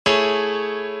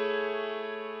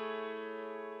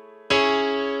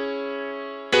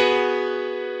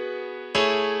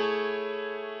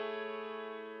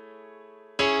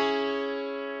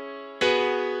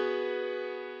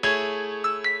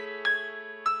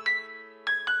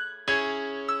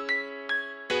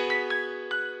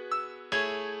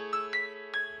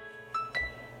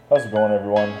How's it going,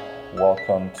 everyone?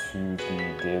 Welcome to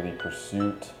the Daily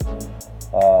Pursuit.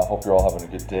 Hope you're all having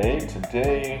a good day.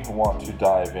 Today, I want to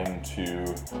dive into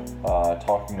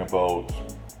talking about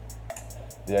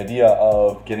the idea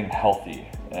of getting healthy.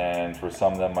 And for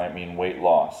some, that might mean weight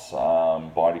loss,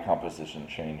 body composition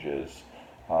changes,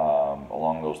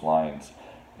 along those lines.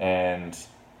 And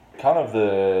kind of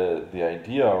the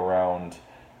idea around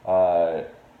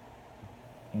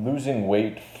losing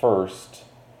weight first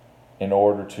in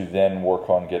order to then work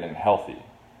on getting healthy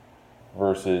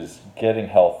versus getting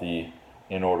healthy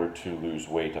in order to lose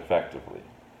weight effectively.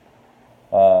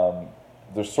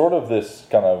 There's sort of this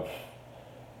kind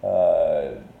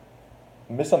of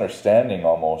misunderstanding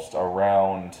almost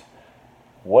around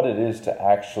what it is to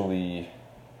actually,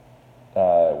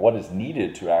 what is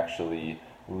needed to actually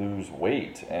lose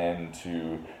weight and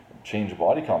to change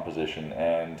body composition.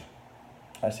 And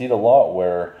I see it a lot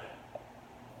where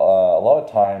a lot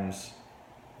of times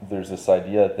there's this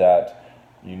idea that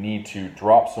you need to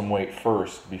drop some weight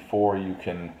first before you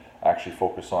can actually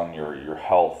focus on your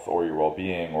health or your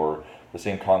well-being, or the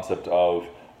same concept of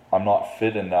I'm not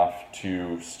fit enough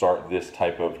to start this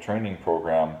type of training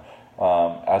program,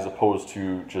 as opposed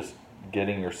to just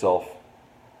getting yourself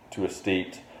to a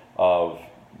state of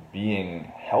being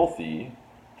healthy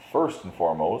first and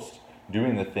foremost,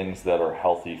 doing the things that are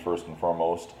healthy first and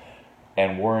foremost,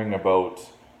 and worrying about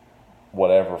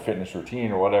whatever fitness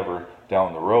routine or whatever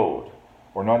down the road.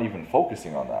 We're not even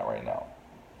focusing on that right now.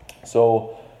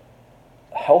 So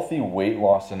healthy weight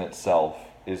loss in itself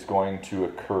is going to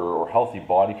occur, or healthy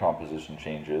body composition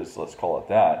changes, let's call it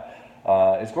that,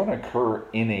 is going to occur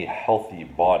in a healthy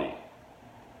body.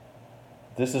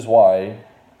 This is why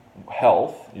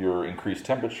health, your increased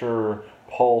temperature,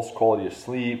 pulse, quality of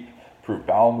sleep, improved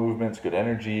bowel movements, good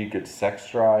energy, good sex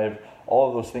drive, all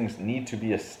of those things need to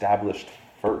be established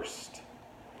first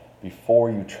before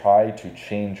you try to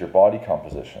change your body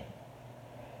composition.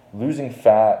 Losing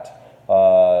fat,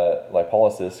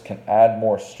 lipolysis, can add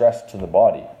more stress to the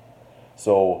body.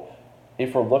 So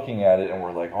if we're looking at it and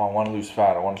we're like, oh, I want to lose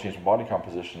fat, I want to change my body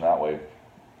composition that way,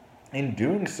 in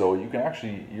doing so, you can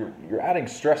actually, you're adding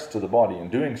stress to the body in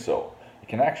doing so. It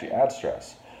can actually add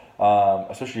stress,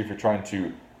 especially if you're trying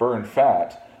to burn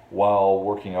fat while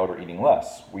working out or eating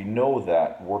less. We know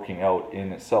that working out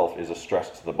in itself is a stress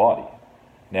to the body.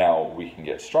 Now, we can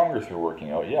get stronger through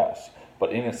working out, yes,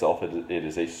 but in itself it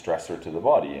is a stressor to the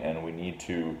body, and we need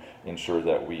to ensure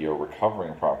that we are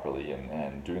recovering properly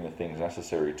and doing the things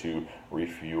necessary to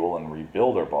refuel and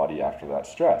rebuild our body after that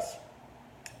stress.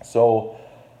 So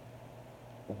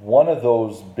one of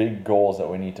those big goals that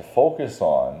we need to focus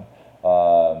on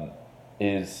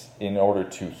is, in order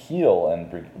to heal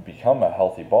and become a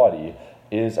healthy body,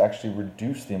 is actually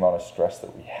reduce the amount of stress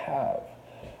that we have.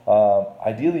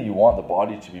 Ideally, you want the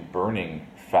body to be burning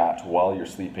fat while you're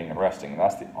sleeping and resting, and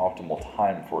that's the optimal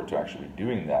time for it to actually be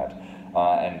doing that,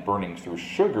 and burning through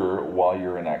sugar while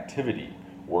you're in activity,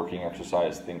 working,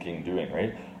 exercise, thinking, doing,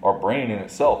 right? Our brain in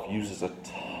itself uses a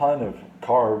ton of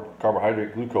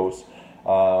carbohydrate, glucose,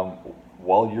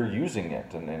 while you're using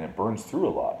it, and it burns through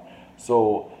a lot.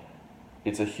 So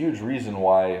it's a huge reason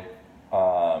why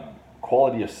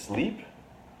quality of sleep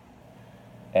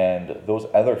and those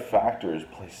other factors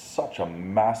play such a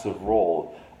massive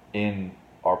role in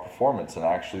our performance and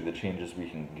actually the changes we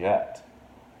can get.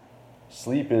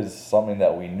 Sleep is something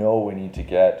that we know we need to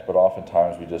get, but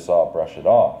oftentimes we just brush it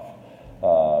off.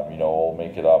 I'll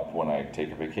make it up when I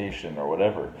take a vacation or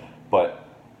whatever. But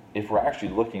if we're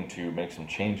actually looking to make some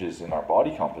changes in our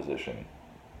body composition,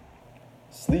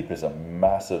 sleep is a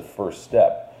massive first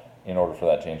step in order for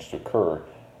that change to occur.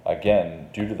 Again,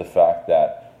 due to the fact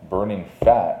that burning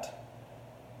fat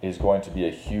is going to be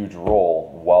a huge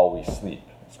role while we sleep.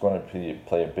 It's going to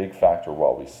play a big factor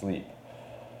while we sleep.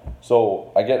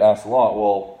 So I get asked a lot,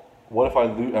 well, what if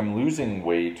I'm losing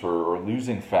weight or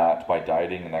losing fat by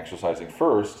dieting and exercising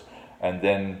first, and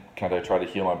then can I try to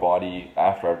heal my body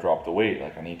after I've dropped the weight?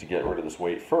 Like, I need to get rid of this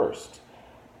weight first.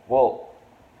 Well,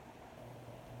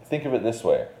 think of it this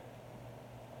way.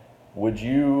 Would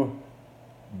you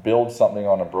build something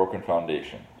on a broken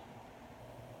foundation?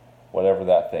 Whatever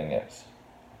that thing is.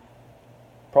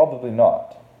 Probably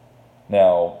not.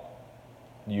 Now,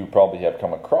 you probably have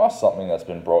come across something that's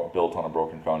been built on a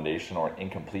broken foundation or an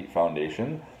incomplete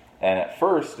foundation, and at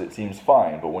first it seems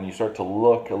fine, but when you start to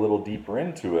look a little deeper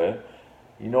into it,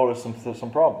 you notice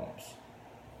some problems,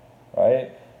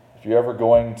 right? If you're ever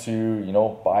going to,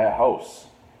 buy a house,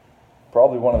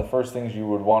 probably one of the first things you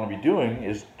would want to be doing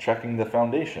is checking the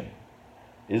foundation.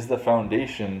 Is the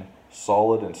foundation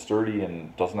solid and sturdy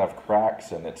and doesn't have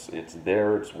cracks, and it's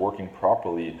there, it's working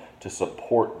properly to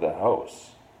support the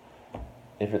house?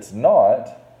 If it's not,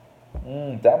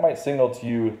 that might signal to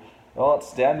you, well, it's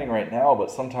standing right now, but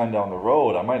sometime down the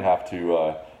road, I might have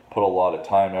to put a lot of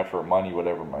time, effort, money,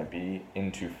 whatever it might be,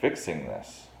 into fixing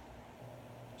this.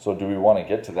 So do we want to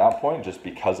get to that point just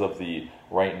because of the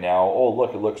right now, oh,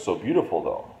 look, it looks so beautiful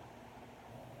though.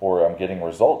 Or I'm getting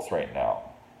results right now.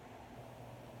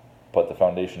 But the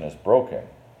foundation is broken.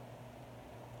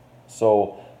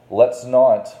 So let's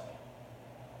not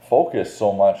focus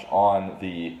so much on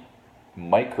the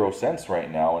micro sense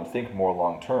right now and think more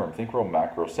long term. Think more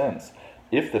macro sense.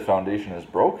 If the foundation is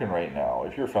broken right now,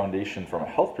 if your foundation from a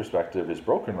health perspective is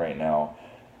broken right now,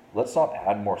 let's not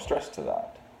add more stress to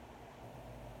that.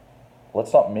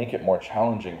 Let's not make it more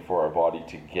challenging for our body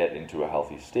to get into a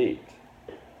healthy state.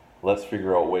 Let's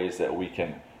figure out ways that we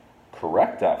can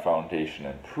correct that foundation,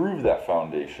 improve that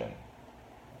foundation.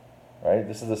 Right?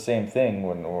 This is the same thing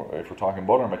if we're talking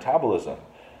about our metabolism.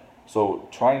 So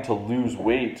trying to lose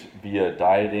weight via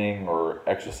dieting or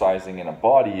exercising in a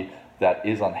body that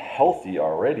is unhealthy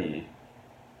already,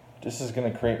 this is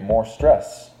going to create more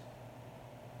stress.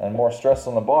 And more stress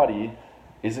on the body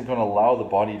isn't going to allow the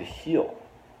body to heal.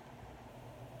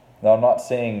 Now, I'm not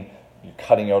saying you're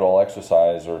cutting out all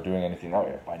exercise or doing anything that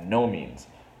way. By no means.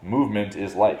 Movement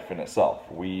is life in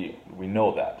itself. We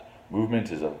know that.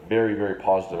 Movement is a very, very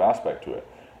positive aspect to it.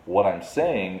 What I'm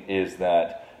saying is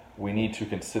that we need to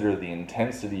consider the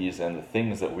intensities and the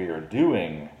things that we are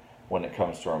doing when it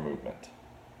comes to our movement.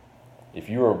 If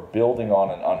you are building on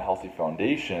an unhealthy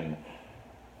foundation,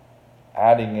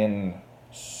 adding in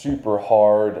super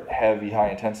hard, heavy,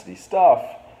 high-intensity stuff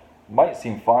might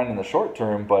seem fine in the short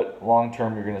term, but long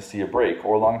term you're going to see a break,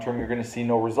 or long term you're going to see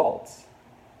no results.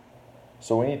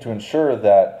 So we need to ensure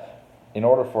that in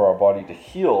order for our body to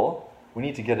heal, we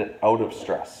need to get it out of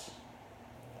stress,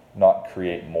 not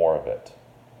create more of it.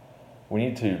 We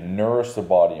need to nourish the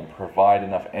body and provide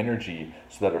enough energy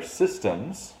so that our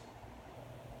systems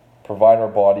provide our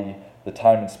body the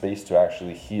time and space to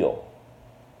actually heal.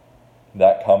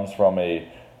 That comes from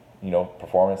a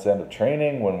performance end of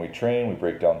training. When we train, we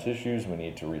break down tissues, we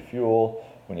need to refuel,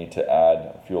 we need to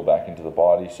add fuel back into the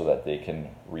body so that they can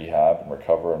rehab and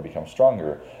recover and become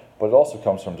stronger. But it also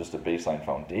comes from just a baseline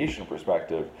foundation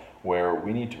perspective where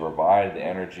we need to provide the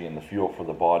energy and the fuel for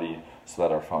the body so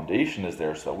that our foundation is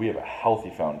there, so that we have a healthy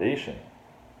foundation.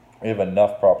 We have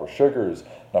enough proper sugars,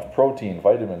 enough protein,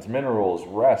 vitamins, minerals,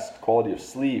 rest, quality of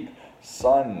sleep,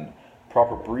 sun,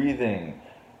 proper breathing,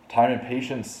 time and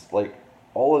patience, like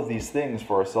all of these things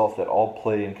for ourselves that all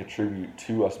play and contribute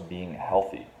to us being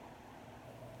healthy.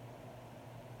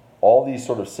 All these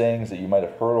sort of sayings that you might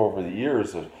have heard over the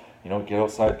years of, get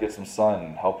outside, get some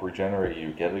sun, help regenerate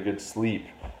you, get a good sleep,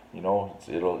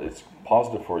 it's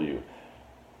positive for you.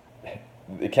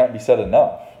 It can't be said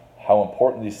enough how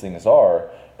important these things are,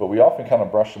 but we often kind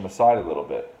of brush them aside a little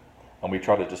bit. And we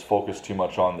try to just focus too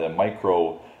much on the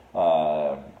micro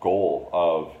goal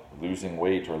of losing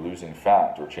weight or losing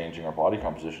fat or changing our body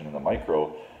composition in the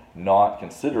micro, not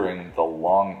considering the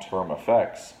long-term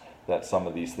effects that some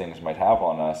of these things might have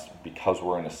on us because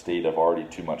we're in a state of already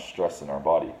too much stress in our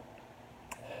body.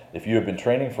 If you have been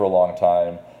training for a long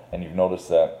time and you've noticed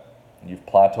that you've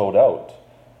plateaued out,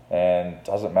 and it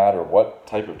doesn't matter what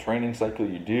type of training cycle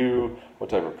you do, what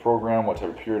type of program, what type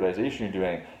of periodization you're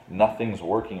doing, nothing's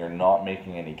working, you're not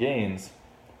making any gains,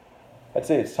 I'd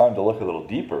say it's time to look a little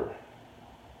deeper.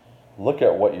 Look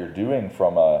at what you're doing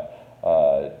from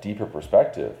a deeper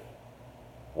perspective.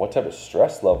 What type of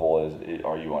stress level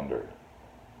are you under?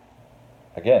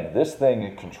 Again, this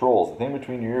thing controls, the thing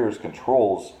between your ears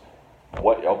controls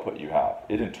what output you have.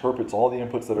 It interprets all the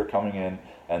inputs that are coming in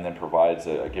and then provides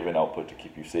a given output to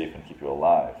keep you safe and keep you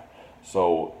alive.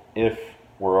 So if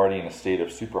we're already in a state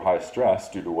of super high stress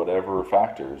due to whatever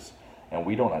factors, and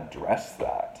we don't address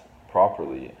that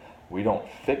properly, we don't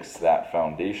fix that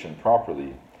foundation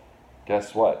properly,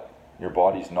 guess what? Your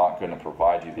body's not going to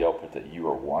provide you the output that you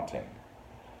are wanting.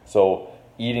 So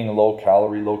eating low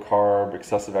calorie, low carb,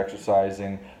 excessive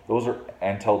exercising, those are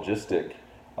antagonistic,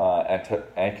 I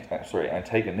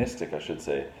should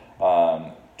say,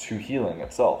 to healing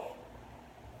itself.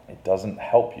 It doesn't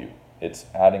help you. It's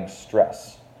adding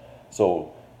stress.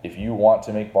 So if you want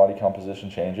to make body composition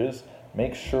changes,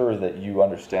 make sure that you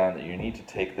understand that you need to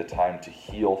take the time to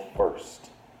heal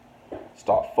first.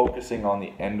 Stop focusing on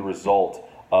the end result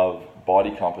of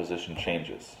body composition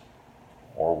changes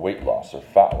or weight loss or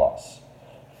fat loss.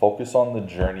 Focus on the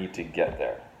journey to get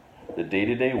there. The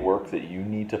day-to-day work that you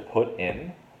need to put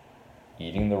in,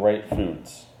 eating the right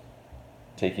foods,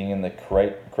 taking in the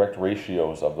correct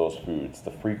ratios of those foods,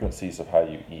 the frequencies of how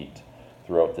you eat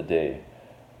throughout the day,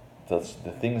 the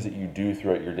things that you do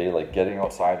throughout your day, like getting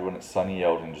outside when it's sunny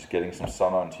out and just getting some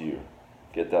sun onto you.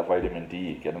 Get that vitamin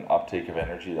D, get an uptake of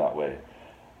energy that way.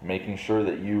 Making sure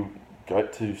that you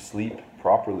get to sleep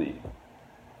properly,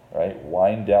 right?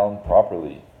 Wind down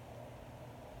properly.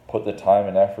 Put the time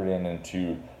and effort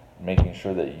into making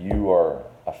sure that you are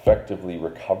effectively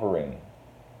recovering.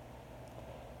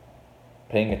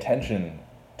 Paying attention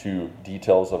to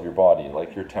details of your body,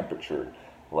 like your temperature,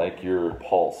 like your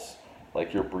pulse,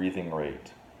 like your breathing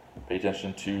rate. Pay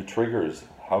attention to triggers.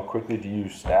 How quickly do you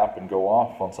snap and go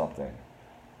off on something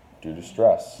due to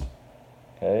stress?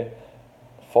 Okay?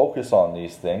 Focus on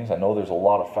these things. I know there's a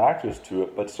lot of factors to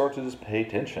it, but start to just pay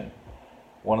attention.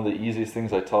 One of the easiest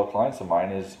things I tell clients of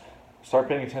mine is start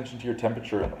paying attention to your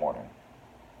temperature in the morning.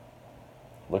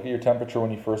 Look at your temperature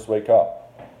when you first wake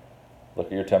up. Look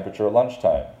at your temperature at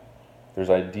lunchtime. There's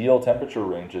ideal temperature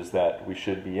ranges that we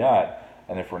should be at,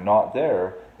 and if we're not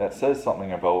there, that says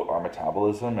something about our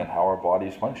metabolism and how our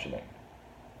body's functioning.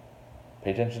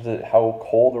 Pay attention to how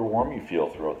cold or warm you feel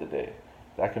throughout the day.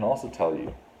 That can also tell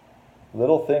you.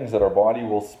 Little things that our body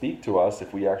will speak to us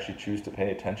if we actually choose to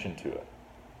pay attention to it.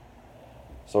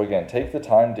 So again, take the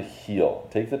time to heal.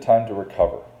 Take the time to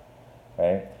recover.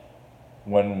 Right?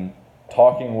 When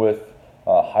talking with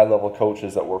high-level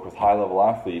coaches that work with high-level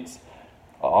athletes,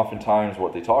 oftentimes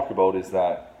what they talk about is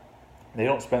that they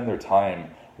don't spend their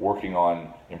time working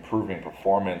on improving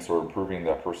performance or improving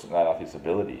that athlete's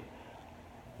ability.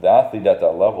 The athlete at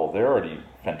that level, they're already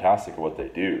fantastic at what they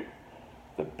do.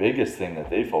 The biggest thing that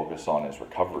they focus on is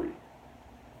recovery.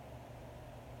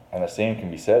 And the same can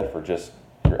be said for just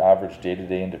your average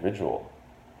day-to-day individual.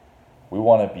 We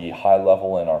want to be high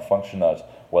level in our function as,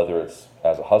 whether it's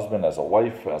as a husband, as a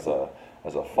wife, as a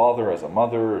father, as a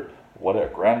mother,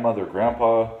 whatever, grandmother,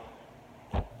 grandpa,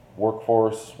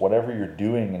 workforce, whatever you're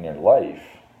doing in your life,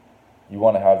 you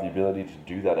want to have the ability to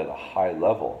do that at a high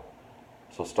level.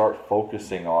 So start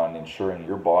focusing on ensuring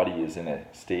your body is in a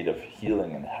state of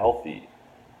healing and healthy.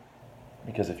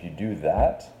 Because if you do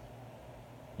that,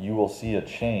 you will see a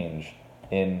change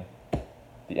in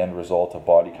the end result of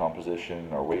body composition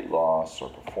or weight loss or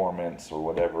performance or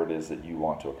whatever it is that you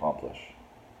want to accomplish.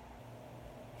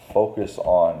 Focus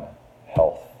on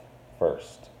health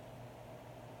first.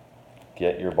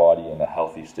 Get your body in a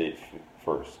healthy state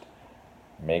first.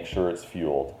 Make sure it's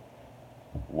fueled.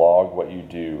 Log what you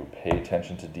do. Pay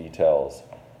attention to details.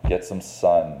 Get some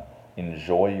sun.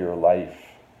 Enjoy your life.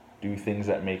 Do things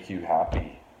that make you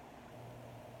happy.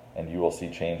 And you will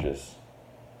see changes.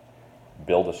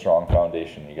 Build a strong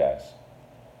foundation, you guys.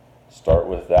 Start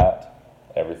with that.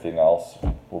 Everything else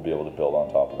we'll be able to build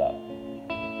on top of that.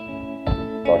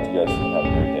 Talk to you guys soon. Have a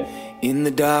great day. In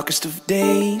the darkest of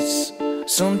days,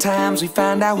 sometimes we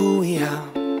find out who we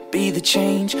are. Be the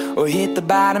change or hit the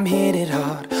bottom, hit it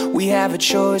hard. We have a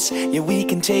choice, yeah, we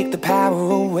can take the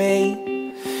power away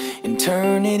and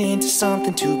turn it into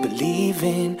something to believe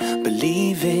in.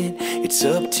 Believe it, it's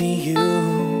up to you.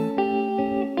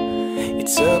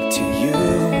 It's up to you.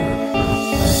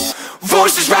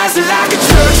 Voices rising like a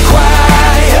train.